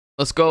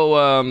Let's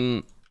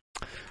go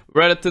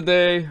Reddit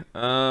today.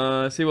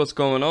 See what's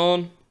going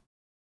on.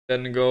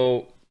 Then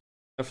go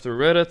after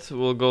Reddit.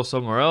 We'll go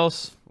somewhere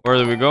else. Where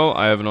do we go?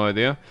 I have no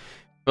idea.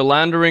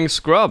 Philandering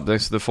Scrub.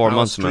 Thanks to the 4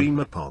 months, man.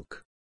 Pog.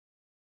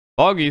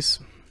 Poggies.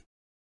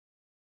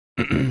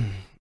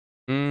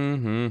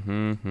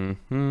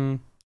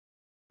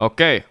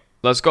 Okay,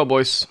 let's go,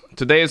 boys.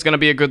 Today is gonna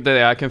be a good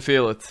day. I can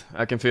feel it.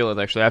 I can feel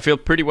it, actually. I feel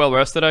pretty well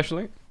rested,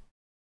 actually.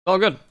 All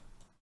good.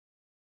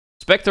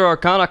 Spectre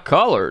Arcana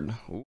colored.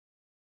 Ooh.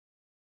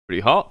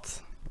 Pretty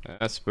hot.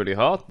 That's pretty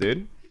hot,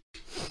 dude.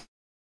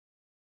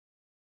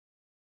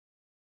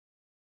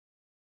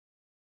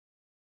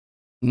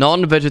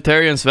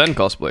 Non-vegetarian Sven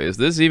cosplay. Is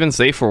this even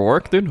safe for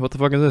work, dude? What the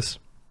fuck is this?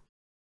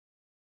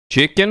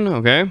 Chicken?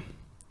 Okay.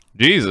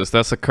 Jesus,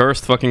 that's a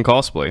cursed fucking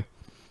cosplay.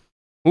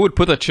 Who would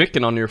put a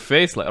chicken on your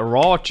face? Like a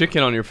raw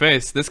chicken on your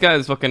face? This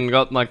guy's fucking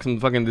got like some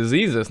fucking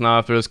diseases now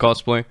after his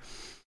cosplay.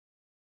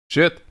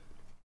 Shit.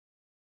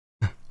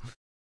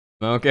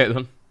 Okay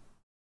then.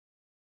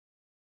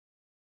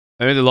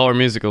 I need to lower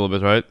music a little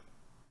bit, right?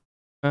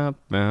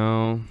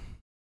 Well,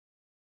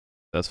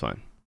 that's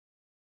fine.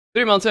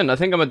 3 months in, I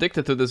think I'm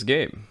addicted to this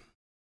game.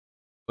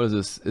 What is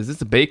this? Is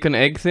this a bacon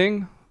egg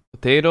thing?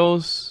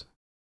 Potatoes?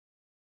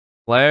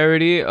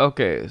 Clarity?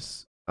 Okay.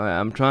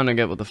 I'm trying to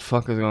get what the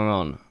fuck is going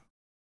on.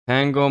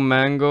 Tango,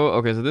 mango.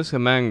 Okay, so this is a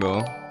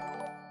mango.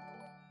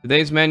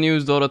 Today's menu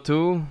is Dota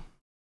 2.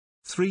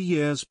 3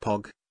 years,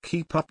 Pog.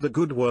 Keep up the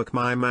good work,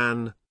 my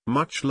man.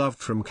 Much love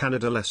from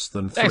Canada, less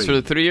than 3. Thanks for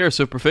the 3 years,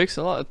 Superfix.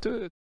 A lot.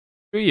 3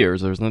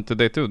 years. There's not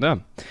today too.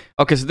 Damn.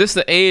 Okay, so this is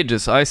the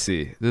ages. I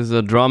see. This is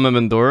a drum of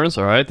endurance.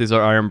 All right, these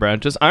are iron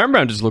branches. Iron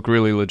branches look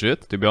really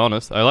legit, to be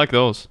honest. I like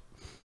those.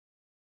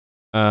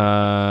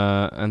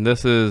 And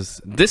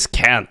this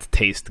can't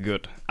taste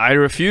good. I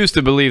refuse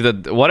to believe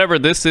that whatever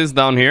this is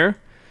down here,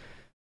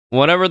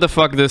 whatever the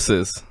fuck this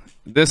is,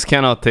 this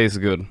cannot taste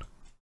good.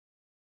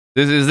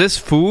 Is this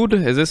food?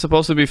 Is this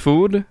supposed to be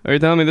food? Are you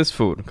telling me this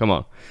food? Come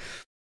on.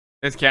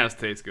 This can't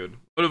taste good.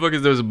 What the fuck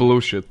is this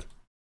blue shit?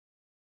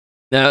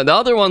 Now the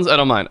other ones I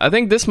don't mind. I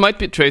think this might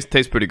be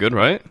taste pretty good,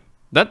 right?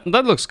 That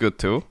looks good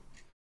too.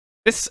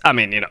 This, I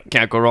mean, you know,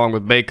 can't go wrong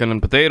with bacon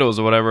and potatoes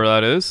or whatever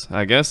that is.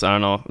 I guess, I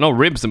don't know. No,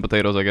 ribs and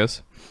potatoes, I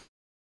guess.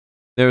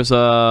 There's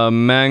a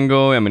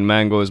mango. I mean,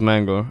 mango is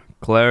mango.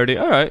 Clarity.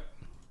 All right.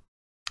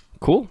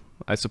 Cool,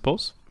 I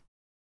suppose.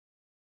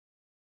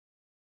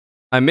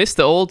 I miss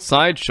the old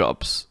side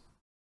shops.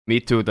 Me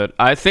too. That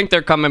I think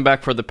they're coming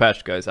back for the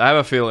patch, guys. I have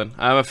a feeling.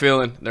 I have a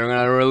feeling they're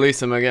gonna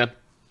release them again.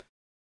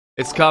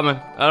 It's coming.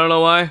 I don't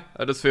know why.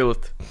 I just feel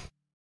it.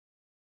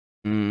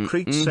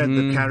 Creek said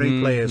the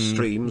carry player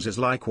streams is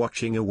like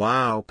watching a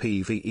WoW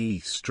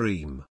PvE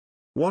stream.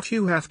 What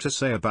you have to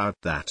say about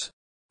that?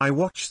 I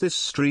watch this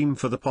stream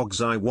for the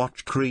Pogs. I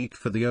watch Creek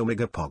for the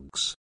Omega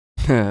Pogs.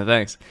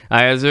 Thanks.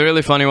 It's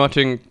really funny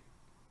watching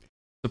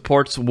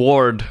supports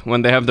Ward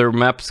when they have their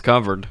maps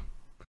covered.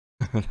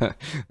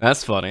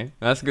 That's funny.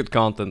 That's good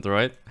content,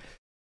 right?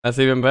 That's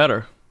even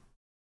better.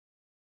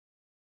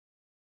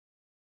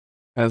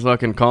 That's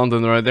fucking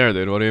content right there,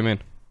 dude. What do you mean?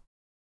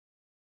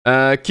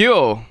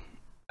 Kyo.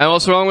 And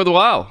what's wrong with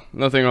WoW?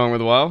 Nothing wrong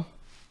with WoW.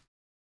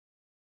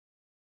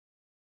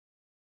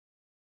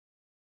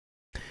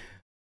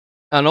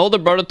 An older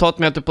brother taught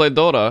me how to play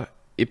Dota.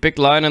 He picked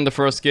Lion in the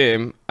first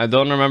game. I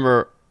don't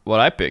remember what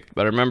I picked,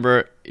 but I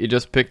remember he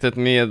just picked at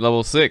me at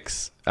level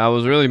 6. I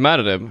was really mad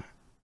at him.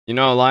 You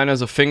know, Lion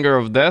has a Finger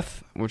of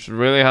Death, which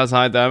really has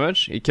high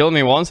damage. He killed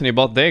me once and he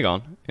bought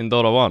Dagon in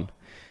Dota 1.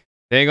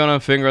 Dagon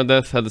and Finger of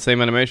Death had the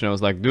same animation. I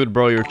was like, dude,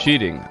 bro, you're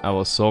cheating. I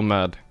was so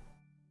mad.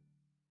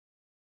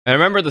 I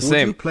remember the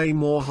same. Would you play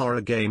more horror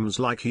games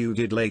like you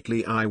did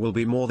lately? I will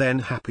be more than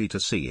happy to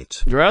see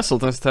it. Dressel,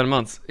 thanks 10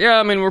 months.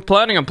 Yeah, I mean, we're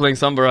planning on playing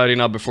some variety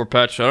now before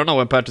patch. I don't know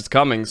when patch is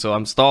coming, so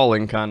I'm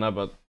stalling kinda,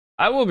 but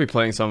I will be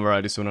playing some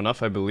variety soon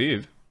enough, I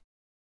believe.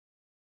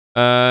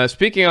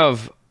 Speaking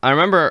of, I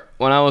remember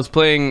when I was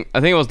playing,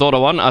 I think it was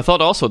Dota 1, I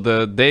thought also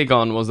the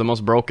Dagon was the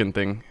most broken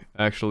thing,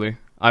 actually.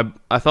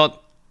 I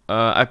thought,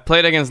 I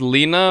played against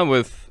Lina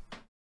with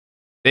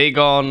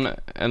Dagon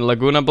and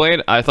Laguna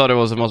Blade. I thought it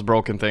was the most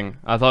broken thing.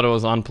 I thought it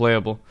was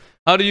unplayable.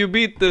 How do you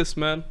beat this,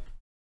 man?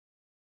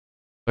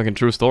 Fucking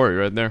true story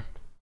right there.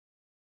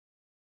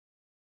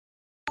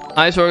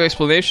 Iceberg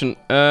explanation.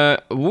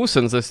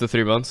 Woosen says the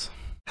 3 months.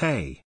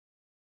 Hey.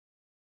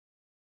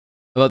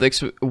 About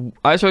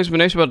Iceberg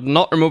explanation about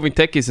not removing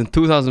techies in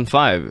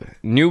 2005.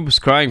 Noob's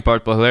crying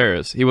part was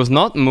hilarious. He was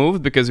not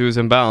moved because he was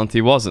imbalanced.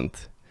 He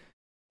wasn't.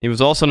 He was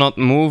also not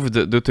moved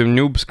due to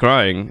Noob's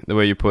crying, the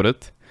way you put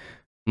it.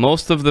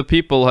 Most of the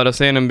people had a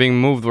say in him being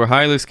moved were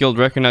highly skilled,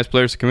 recognized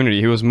players in the community.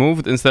 He was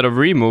moved instead of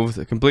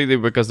removed completely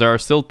because there are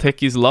still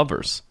techies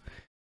lovers.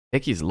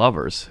 Techies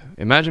lovers?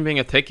 Imagine being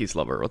a techies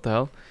lover. What the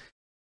hell?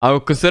 I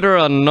would consider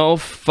a no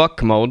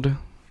fuck mode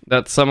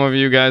that some of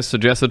you guys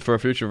suggested for a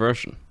future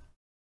version.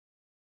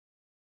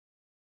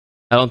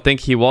 I don't think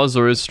he was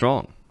or is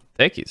strong.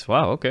 Techies.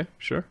 Wow, okay,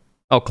 sure.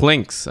 Oh,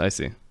 Clinks. I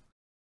see.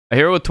 A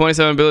hero with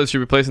 27 abilities should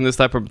be placed in this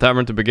type of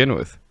tavern to begin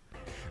with.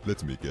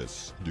 Let me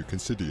guess, you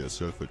consider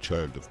yourself a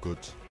child of good.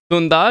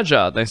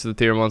 Tundaja, thanks to the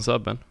tier 1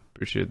 sub, man.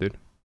 Appreciate it, dude.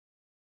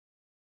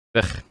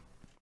 Ugh.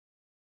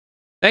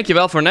 Thank you,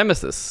 Val, for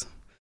Nemesis.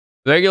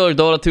 Regular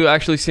Dota 2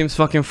 actually seems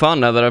fucking fun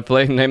now that I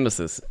played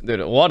Nemesis.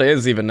 Dude, what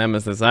is even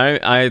Nemesis?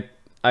 I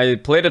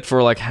played it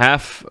for like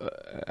half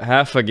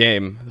a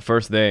game the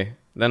first day.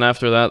 Then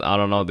after that, I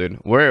don't know, dude.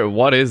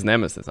 What is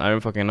Nemesis? I don't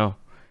fucking know.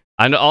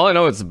 All I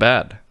know it's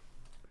bad.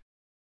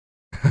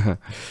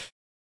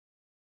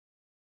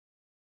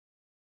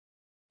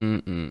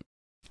 Imagine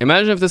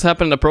if this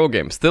happened in a pro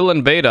game. Still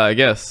in beta, I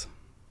guess.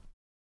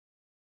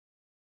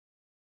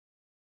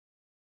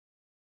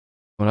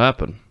 What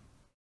happened?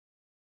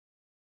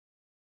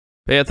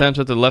 Pay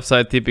attention to the left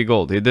side TP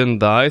gold. He didn't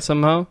die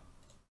somehow?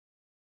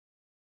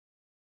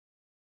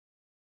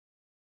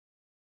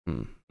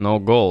 No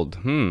gold.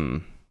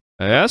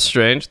 That's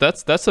strange.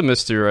 That's a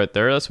mystery right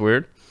there. That's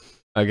weird.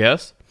 I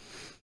guess.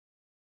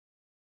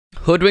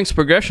 Hoodwink's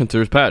progression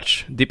through his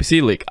patch.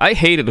 DPC league. I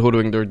hated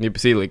Hoodwink during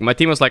DPC league. My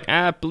team was like,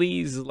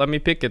 please, let me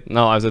pick it.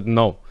 No, I said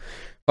no.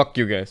 Fuck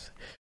you guys.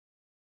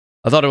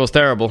 I thought it was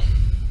terrible.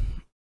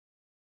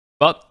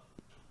 But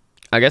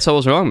I guess I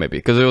was wrong maybe.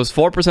 Because it was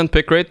 4%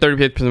 pick rate,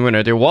 38% win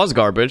rate. It was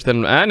garbage.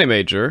 Then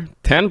Animager,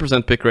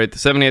 10% pick rate,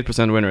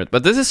 78% win rate.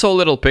 But this is so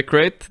little pick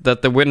rate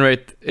that the win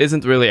rate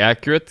isn't really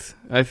accurate,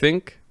 I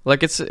think.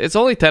 Like it's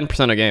only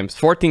 10% of games.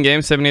 14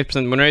 games,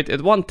 78% win rate.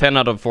 It won 10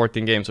 out of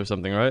 14 games or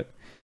something, right?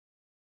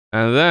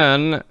 And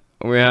then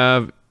we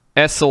have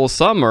SL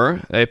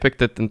Summer. They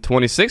picked it in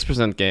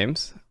 26%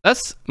 games.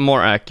 That's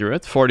more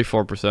accurate.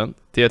 44%.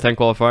 Tier 10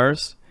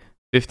 qualifiers.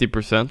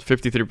 50%.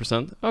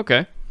 53%.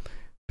 Okay.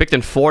 Picked in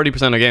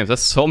 40% of games.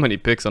 That's so many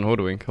picks on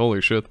Hoodwink. Holy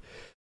shit. I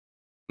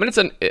mean, it's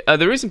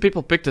the reason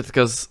people picked it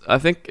because I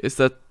think it's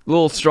that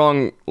little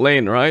strong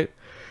lane, right?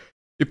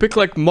 You pick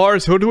like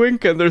Mars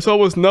Hoodwink and there's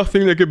almost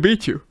nothing that can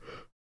beat you.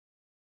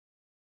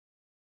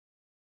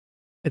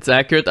 It's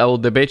accurate. I will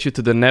debate you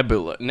to the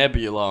nebula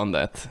on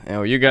that. You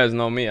know, you guys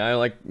know me. I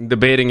like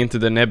debating into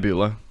the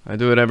nebula. I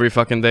do it every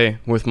fucking day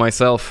with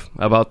myself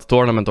about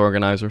tournament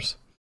organizers.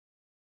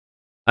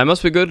 I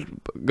must be good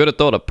at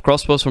Dota.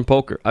 Crossbows from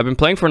poker. I've been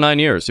playing for 9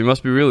 years. You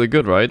must be really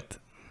good, right?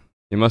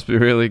 You must be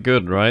really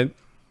good, right?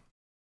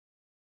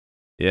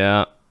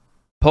 Yeah.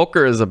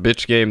 Poker is a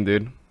bitch game,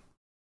 dude.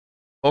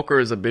 Poker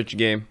is a bitch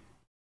game.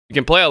 You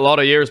can play a lot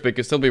of years, but you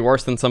can still be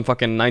worse than some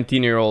fucking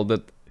 19-year-old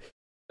that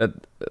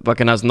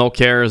fucking has no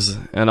cares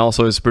and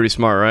also is pretty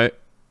smart, right?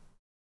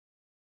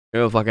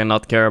 He'll fucking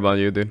not care about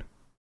you, dude.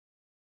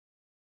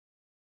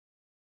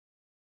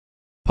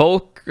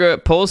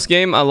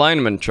 Post-game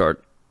alignment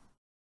chart.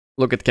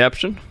 Look at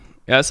caption.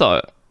 Yeah, I saw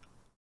it.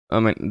 I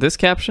mean, this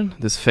caption?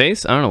 This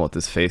face? I don't know what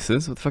this face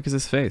is. What the fuck is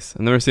this face?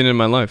 I've never seen it in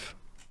my life.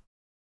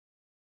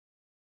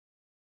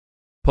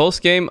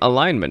 Post-game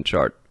alignment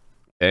chart.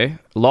 Okay.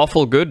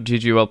 Lawful good,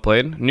 GG well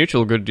played.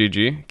 Neutral good,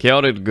 GG.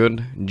 Chaotic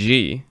good,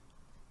 G.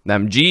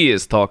 Damn, G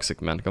is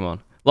toxic, man. Come on.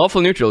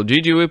 Lawful neutral,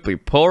 GG Whipley.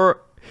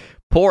 Poor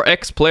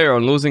ex-player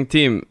on losing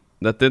team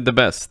that did the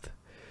best.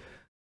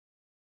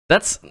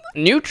 That's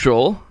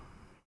neutral?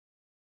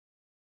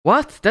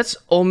 What? That's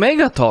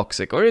Omega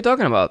toxic. What are you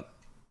talking about?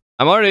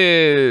 I'm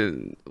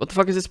already... What the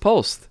fuck is this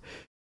post?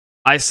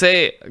 I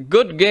say,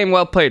 good game,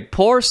 well played.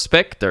 Poor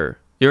Spectre.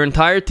 Your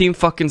entire team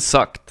fucking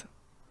sucked.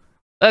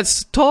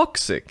 That's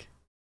toxic.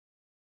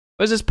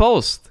 What is this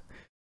post?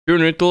 Pure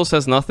neutral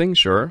says nothing,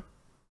 sure.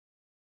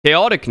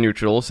 Chaotic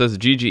neutral says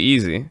GG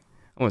easy. I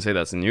wouldn't say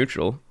that's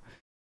neutral.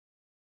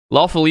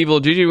 Lawful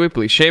evil, GG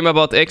Whipley. Shame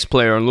about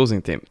ex-player on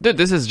losing team. Dude,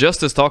 this is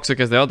just as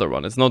toxic as the other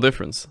one. It's no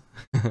difference.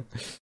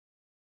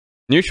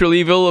 Neutral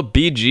evil,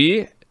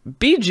 BG.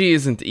 BG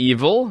isn't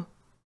evil.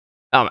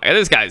 Oh my god,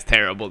 this guy's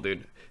terrible,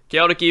 dude.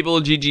 Chaotic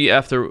evil, GG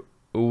after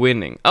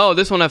winning. Oh,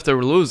 this one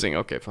after losing.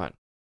 Okay, fine.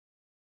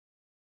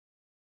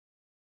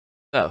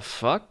 The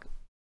fuck?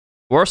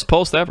 Worst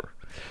post ever.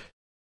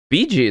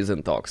 BG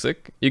isn't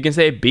toxic. You can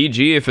say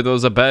BG if it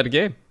was a bad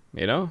game,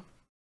 you know?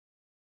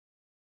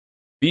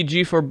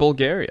 BG for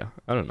Bulgaria.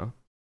 I don't know.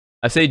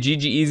 I say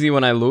GG easy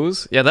when I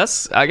lose. Yeah,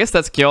 I guess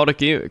that's chaotic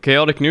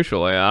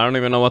neutral. I don't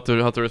even know how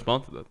to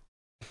respond to that.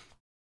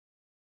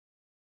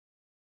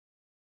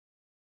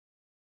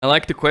 I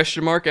like the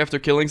question mark after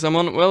killing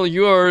someone. Well,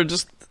 you are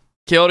just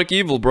chaotic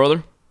evil,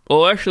 brother.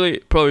 Well, actually,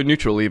 probably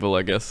neutral evil,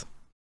 I guess.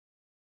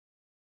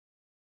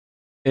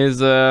 Is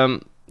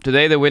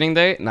today the winning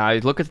day? Nah,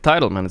 look at the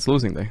title, man. It's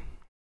losing day.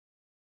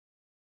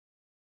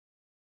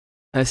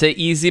 I say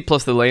easy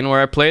plus the lane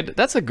where I played.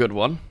 That's a good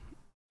one.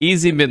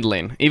 Easy mid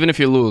lane, even if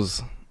you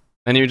lose.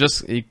 And you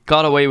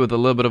got away with a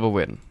little bit of a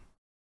win.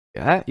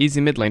 Yeah, easy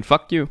mid lane.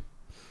 Fuck you.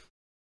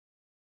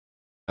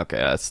 Okay,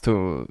 that's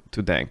too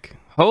dank.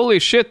 Holy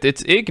shit,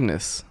 it's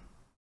Ignis.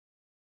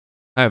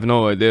 I have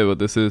no idea what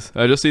this is.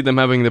 I just see them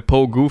having the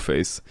Pogu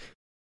face.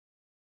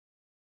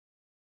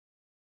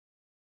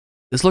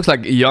 This looks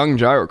like a young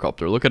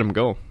gyrocopter. Look at him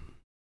go.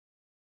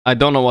 I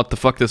don't know what the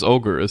fuck this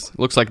ogre is.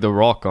 Looks like the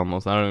Rock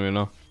almost. I don't even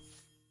know.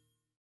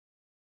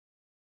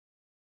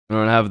 I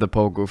don't have the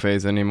Pogu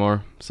face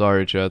anymore.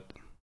 Sorry, chat.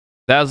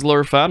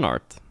 Dazzler fan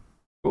art.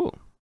 Cool.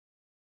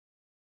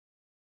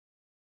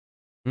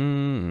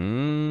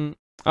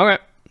 Okay.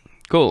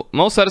 Cool.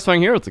 Most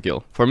satisfying hero to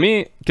kill. For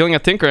me, killing a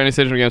Tinker in any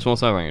stage of the game is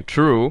most satisfying.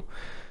 True.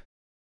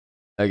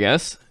 I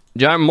guess.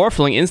 Giant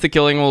Morphling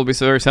insta-killing will be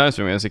very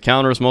satisfying as it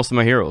counters most of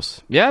my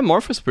heroes. Yeah,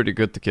 Morph is pretty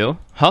good to kill.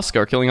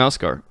 Huskar, killing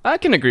Huskar. I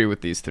can agree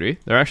with these three.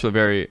 They're actually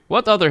very...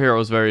 What other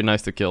hero is very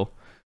nice to kill?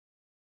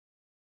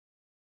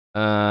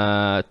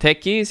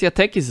 Techies? Yeah,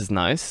 Techies is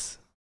nice.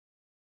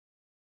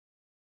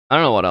 I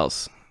don't know what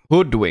else.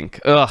 Hoodwink.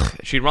 Ugh.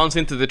 She runs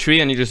into the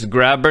tree and you just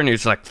grab her and you're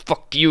just like,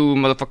 fuck you,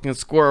 motherfucking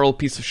squirrel,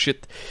 piece of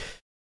shit.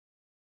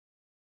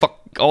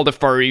 Fuck all the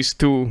furries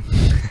too.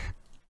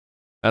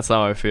 That's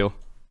how I feel.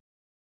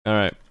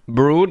 Alright.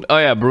 Brood? Oh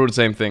yeah, Brood,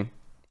 same thing.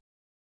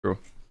 True.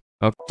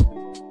 Okay.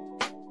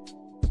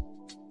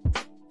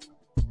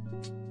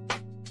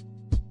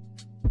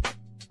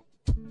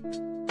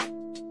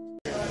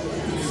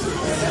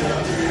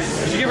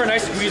 You should give her a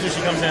nice squeeze when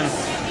she comes in.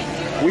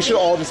 We should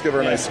all just give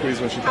her a nice squeeze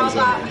when she comes in.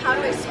 How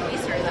do I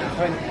squeeze her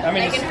though? I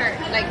mean, Making her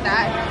like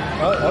that?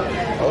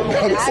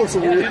 Oh, this looks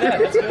weird. Yeah,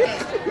 do that.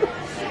 That's good.